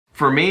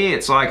for me,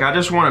 it's like I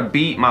just want to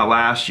beat my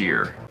last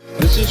year.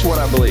 This is what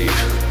I believe.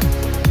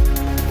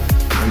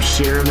 I'm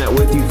sharing that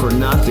with you for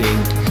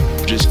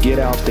nothing. Just get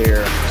out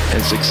there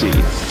and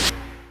succeed.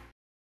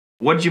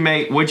 What'd you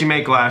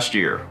make last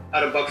year?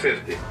 At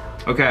 $1.50.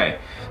 Okay,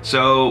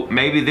 so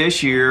maybe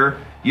this year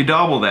you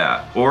double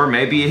that, or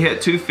maybe you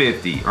hit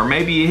 250, or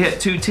maybe you hit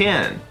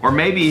 210, or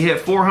maybe you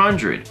hit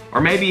 400,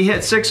 or maybe you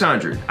hit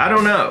 600. I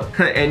don't know,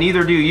 and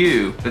neither do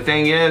you. The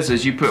thing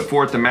is you put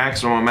forth the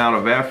maximum amount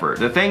of effort.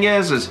 The thing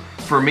is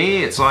for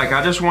me, it's like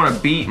I just want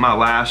to beat my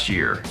last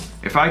year.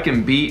 If I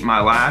can beat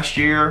my last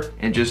year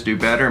and just do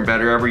better and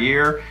better every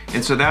year,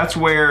 and so that's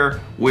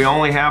where we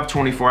only have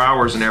 24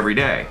 hours in every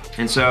day.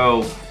 And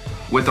so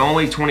with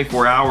only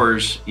 24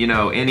 hours, you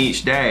know, in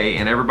each day,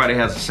 and everybody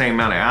has the same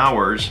amount of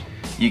hours,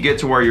 you get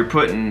to where you're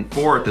putting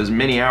forth as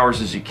many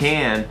hours as you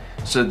can.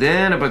 So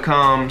then it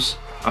becomes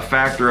a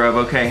factor of,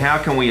 okay, how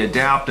can we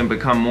adapt and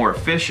become more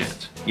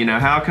efficient? You know,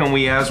 how can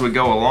we, as we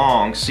go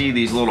along, see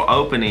these little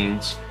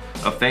openings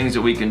of things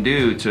that we can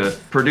do to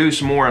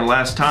produce more in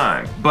less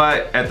time,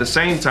 but at the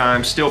same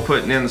time still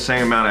putting in the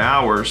same amount of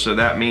hours. So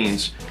that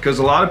means, because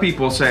a lot of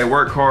people say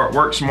work hard,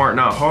 work smart,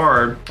 not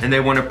hard, and they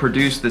want to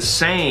produce the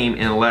same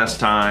in less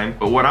time.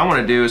 But what I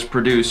want to do is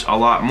produce a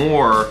lot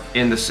more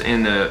in the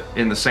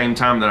same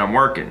time that I'm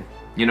working.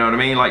 You know what I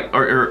mean? Like,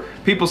 or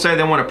people say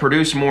they want to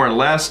produce more in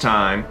less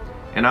time,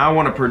 and I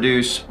want to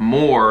produce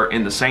more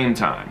in the same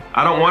time.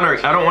 I don't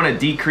want to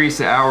decrease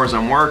the hours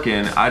I'm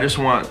working. I just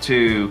want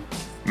to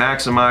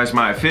maximize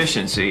my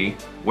efficiency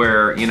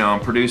where, you know, I'm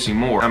producing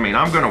more. I mean,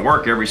 I'm gonna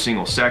work every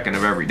single second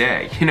of every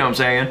day. You know what I'm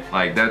saying?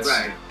 Like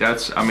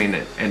that's, I mean,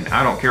 and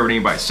I don't care what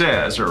anybody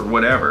says or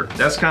whatever.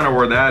 That's kind of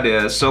where that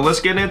is. So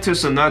let's get into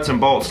some nuts and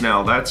bolts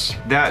now.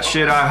 That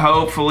should I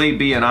hopefully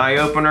be an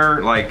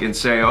eye-opener, like, and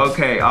say,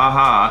 okay,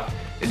 aha,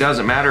 it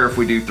doesn't matter if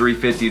we do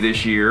 350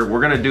 this year.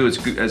 We're gonna do as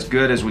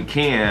good as we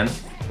can.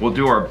 We'll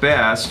do our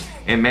best,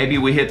 and maybe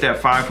we hit that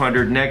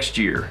 500 next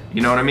year. You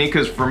know what I mean?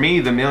 Because for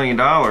me, the $1 million,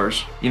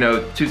 you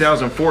know,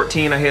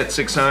 2014 I hit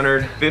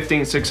 600,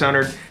 15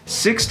 600,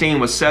 16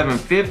 was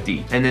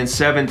 750, and then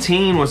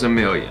 17 was $1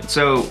 million.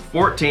 So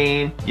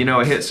 14, you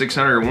know, I hit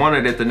 600 and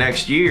wanted it the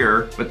next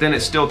year, but then it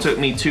still took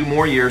me 2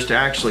 more years to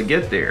actually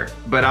get there.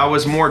 But I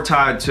was more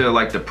tied to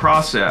like the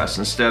process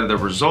instead of the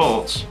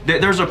results.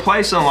 There's a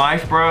place in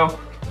life, bro,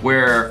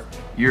 where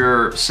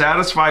you're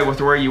satisfied with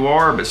where you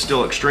are, but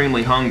still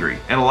extremely hungry.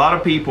 And a lot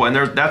of people, and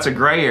that's a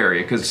gray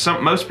area, because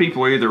most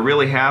people are either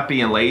really happy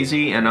and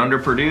lazy and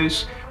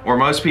underproduce, or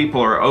most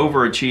people are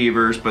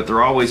overachievers, but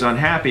they're always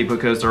unhappy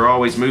because they're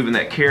always moving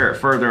that carrot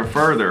further and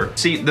further.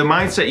 See, the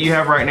mindset you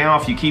have right now,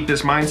 if you keep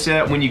this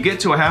mindset, when you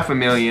get to a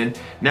 $500,000,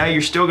 now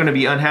you're still gonna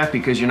be unhappy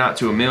because you're not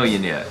to $1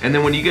 million yet. And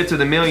then when you get to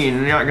the $1 million,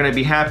 you're not gonna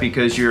be happy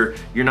because you're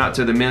not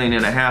to the $1.5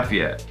 million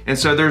yet. And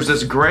so there's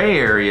this gray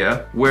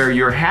area where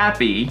you're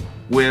happy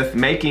with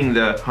making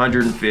the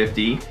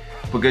 150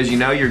 because you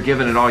know you're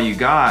giving it all you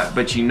got,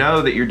 but you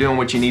know that you're doing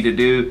what you need to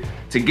do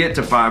to get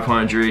to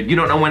 500. You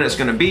don't know when it's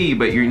gonna be,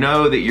 but you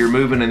know that you're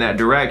moving in that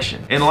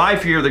direction. In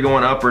life, you're either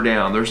going up or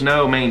down. There's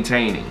no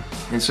maintaining.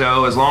 And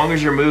so as long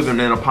as you're moving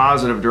in a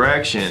positive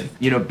direction,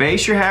 you know,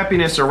 base your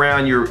happiness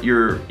around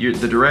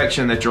the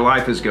direction that your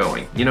life is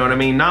going. You know what I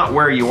mean? Not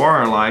where you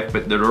are in life,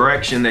 but the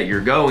direction that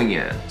you're going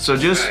in. So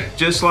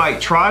just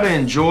like try to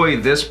enjoy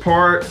this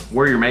part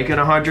where you're making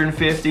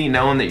 150,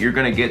 knowing that you're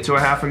gonna get to a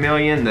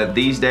 $500,000, that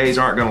these days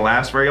aren't gonna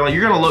last very long.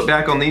 You're gonna look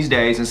back on these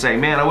days and say,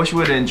 man, I wish we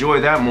would have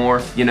enjoyed that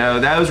more. You know,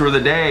 those were the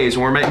days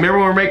when remember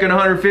when we're making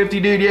 150,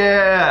 dude?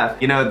 Yeah.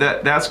 You know,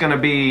 that's gonna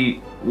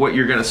be what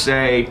you're gonna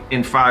say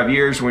in 5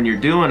 years when you're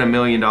doing $1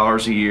 million a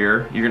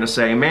year. You're gonna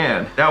say,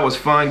 man, that was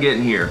fun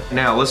getting here.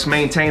 Now let's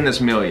maintain this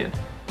 $1 million,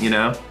 you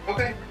know?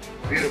 Okay,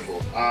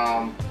 beautiful.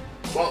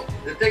 Well,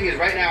 the thing is,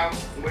 right now,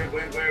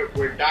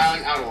 we're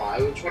dialing out a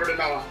lot. I just wanted to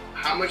know,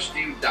 how much do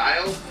you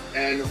dial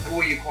and who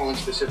are you calling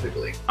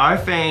specifically? I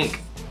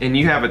think, and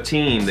you have a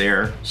team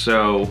there,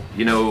 so,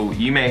 you know,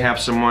 you may have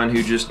someone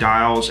who just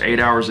dials 8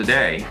 hours a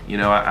day. You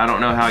know, I don't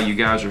know how you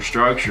guys are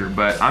structured,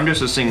 but I'm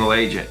just a single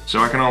agent, so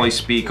I can only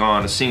speak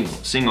on a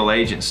single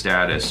agent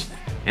status.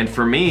 And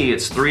for me,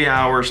 it's 3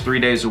 hours, 3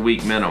 days a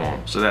week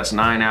minimum. So that's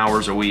 9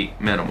 hours a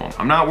week minimum.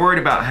 I'm not worried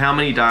about how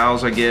many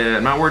dials I get.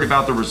 I'm not worried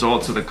about the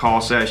results of the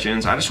call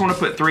sessions. I just want to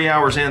put 3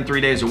 hours in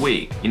 3 days a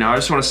week. You know, I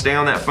just want to stay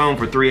on that phone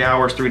for 3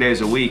 hours, 3 days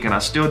a week, and I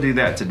still do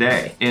that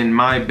today. In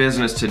my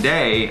business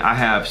today,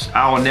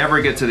 I will never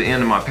get to the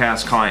end of my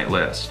past client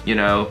list. You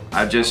know,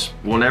 I just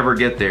will never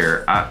get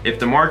there. If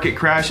the market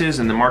crashes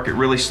and the market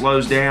really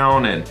slows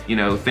down and, you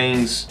know,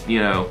 things, you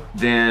know,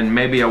 then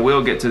maybe I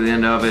will get to the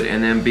end of it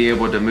and then be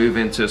able to move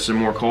into some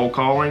more cold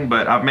calling.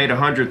 But I've made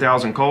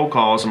 100,000 cold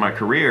calls in my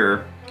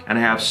career, and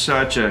I have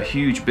such a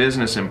huge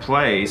business in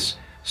place,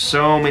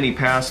 so many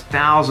past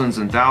thousands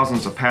and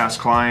thousands of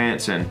past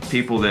clients and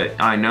people that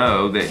I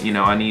know that, you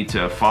know, I need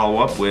to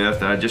follow up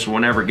with. I just will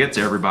never get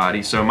to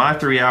everybody. So my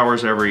 3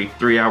 hours every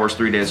 3 hours,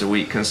 3 days a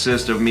week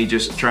consists of me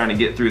just trying to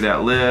get through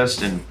that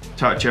list and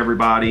touch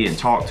everybody and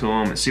talk to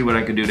them and see what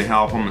I can do to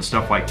help them and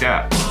stuff like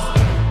that.